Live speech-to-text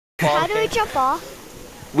How do we jump off?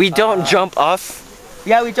 We don't jump off.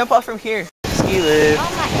 Yeah, we jump off from here. Ski lift.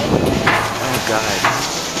 Oh my ankle. Oh god.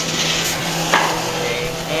 Okay,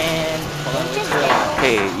 and hold on, let's go.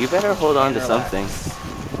 Hey, you better hold on to something.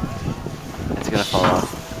 It's gonna fall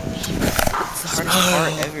off. It's the hardest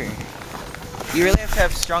part ever. You really have to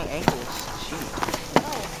have strong ankles. Shoot.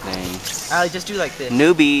 Thanks. Ali, just do like this.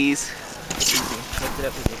 Newbies. It's easy. Lift it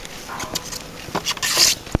up with it.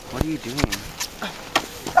 What are you doing?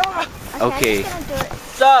 Okay. Okay. I'm just gonna do it.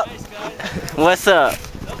 What's up? What's up?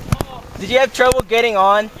 Did you have trouble getting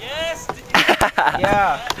on? Yes!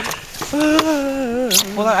 Yeah.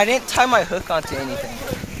 Hold on, I didn't tie my hook onto anything.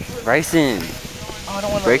 Bryson, Oh, I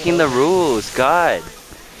don't want to. breaking the rules. God.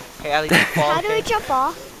 Hey, Ali, don't fall. How do we jump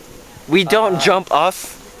off? We don't jump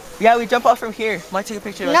off. Yeah, we jump off from here. Might take a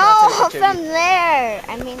picture. No, I'll take a picture of from there.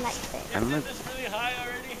 I mean like this. I'm not... This really high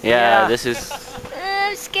already? Yeah, Yeah. this is...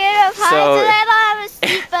 I'm scared of heights So- and I don't have a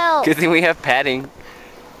seatbelt. Good thing we have padding. you.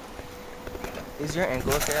 Is your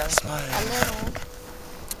ankle okay, Ali? A little.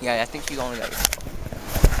 Yeah, I think you only got your. I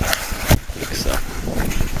think so.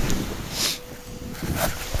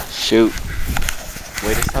 Shoot.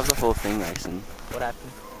 Way to stop the whole thing, Bryson. What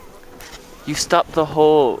happened? You stopped the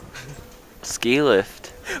whole ski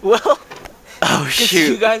lift. Well, Oh 'cause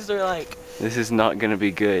you shoot. guys are like, This is not gonna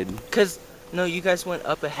be good. no, you guys went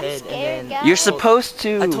up ahead scared, and then. guys. You're supposed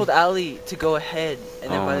to. I told Ali to go ahead,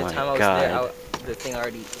 and then Oh by the my time I was God. there, the thing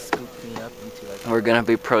already scooped me up into like. We're gonna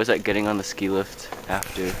be pros at getting on the ski lift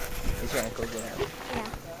after. Is your ankle good? Ali? Yeah.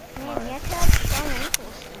 Man, you have to have strong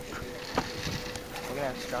ankles. We're gonna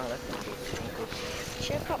have strong left ankles.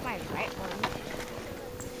 Should have put my right one.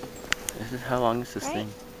 This is how long is this Right. thing?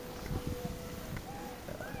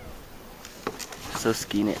 So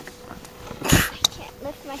skinny. I can't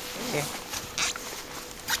lift my finger.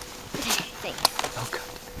 Thanks. Oh god.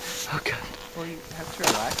 Oh god. Well, you have to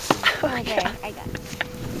relax. Oh, there. I got it.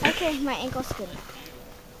 Okay, my ankle's good.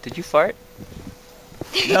 Did you fart?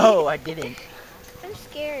 No, I didn't. I'm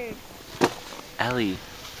scared. Allie,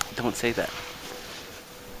 don't say that.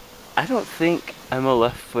 I don't think I'm a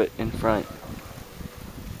left foot in front.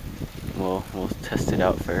 Well, we'll test it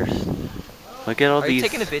out first. Look at all Are these. you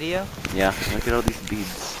taking a video? Yeah, look at all these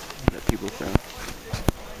beads that people throw.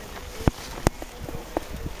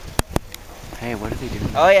 Hey, what are they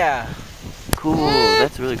doing? Oh yeah. Cool,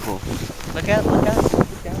 that's really cool. Look out! Look out!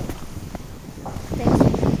 Look down. Thanks.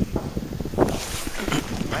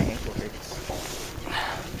 My ankle hurts.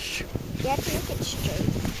 Shoot. You have to make it straight.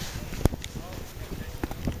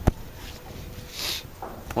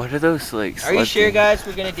 What are those like? Are you sled sure, things? guys?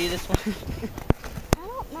 We're gonna do this one. I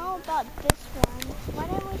don't know about this one. Why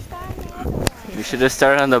didn't we start on the other one? We should have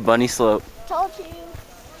started on the bunny slope. Told you.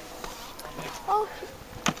 Oh,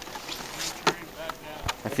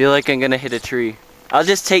 I feel like I'm gonna hit a tree. I'll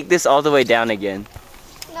just take this all the way down again.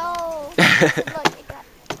 no. Look, I got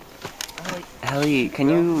Allie, can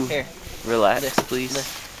you Here, relax, Lift, please?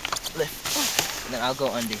 lift. And then I'll go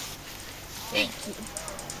under.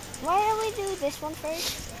 Why don't we do this one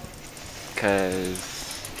first? Cause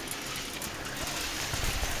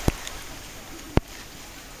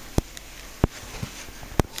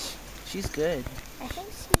She's good. I think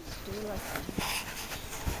she's doing like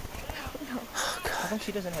How come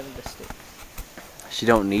she doesn't have the stick? she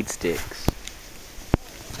don't need sticks.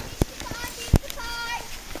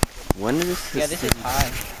 When does Yeah, this this is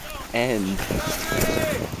high. end?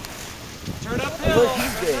 Turn uphill! Look,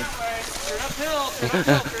 he's good. Turn uphill! Turn uphill!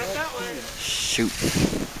 Turn up that way! Shoot.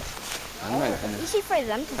 I'm not gonna. easy for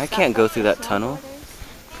them to I stop can't go like through the that tunnel.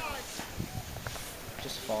 snowboarders.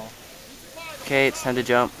 Just fall. Okay, it's time to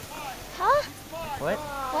jump. Huh? What?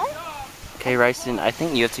 What? Okay, Ryson, I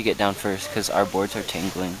think you have to get down first because our boards are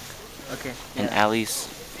tangling. Okay. And yeah. Allie's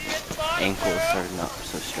ankles are not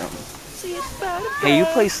so strong. Hey, you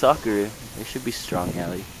play soccer. They should be strong,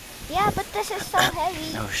 Allie. Yeah, but this is so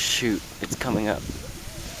heavy. Oh shoot, it's coming up.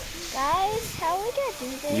 Guys, how are we gonna do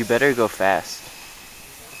this? You better go fast.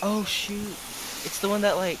 Oh shoot! It's the one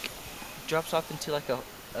that like drops off into like a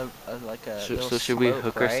little So should we slope,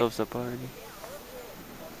 hook right? ourselves up already?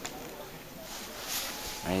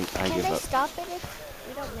 I Can give they up. stop it if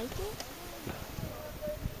we don't make it?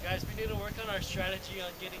 Guys, we need to work on our strategy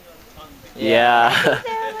on getting on Yeah.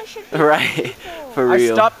 There only should be Right. two people. For I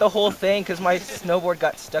real. stopped the whole thing because my snowboard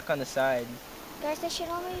got stuck on the side. Guys, there should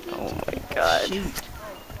only be Oh two my people. god. Shoot!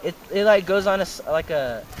 It like goes on like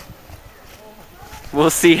a. We'll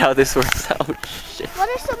see how this works out. Shit. What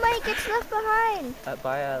if somebody gets left behind?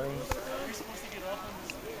 Bye, Ali.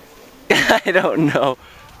 I don't know.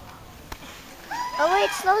 Oh wait,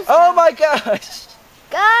 slow Oh down. my gosh!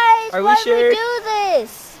 Guys, Are we why sure? we do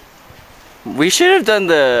this? We should have done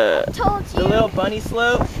the Told The you. little bunny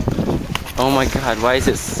slope. Oh my god, why is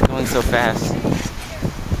it going so fast?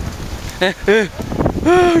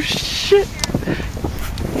 Oh shit!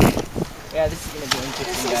 Yeah, this is gonna be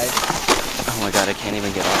interesting, guys. Oh my god, I can't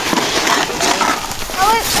even get off.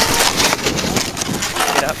 Oh, wait.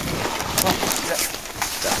 Get up. Come on, get up.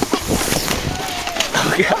 Oh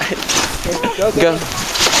god. Go, Go.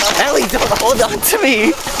 Ellie, don't hold on to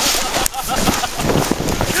me!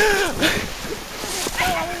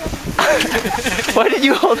 Why did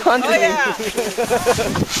you hold on to me? Yeah.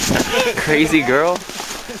 Crazy girl.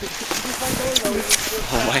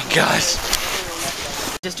 Oh my gosh.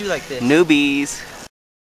 Just do like this. Newbies.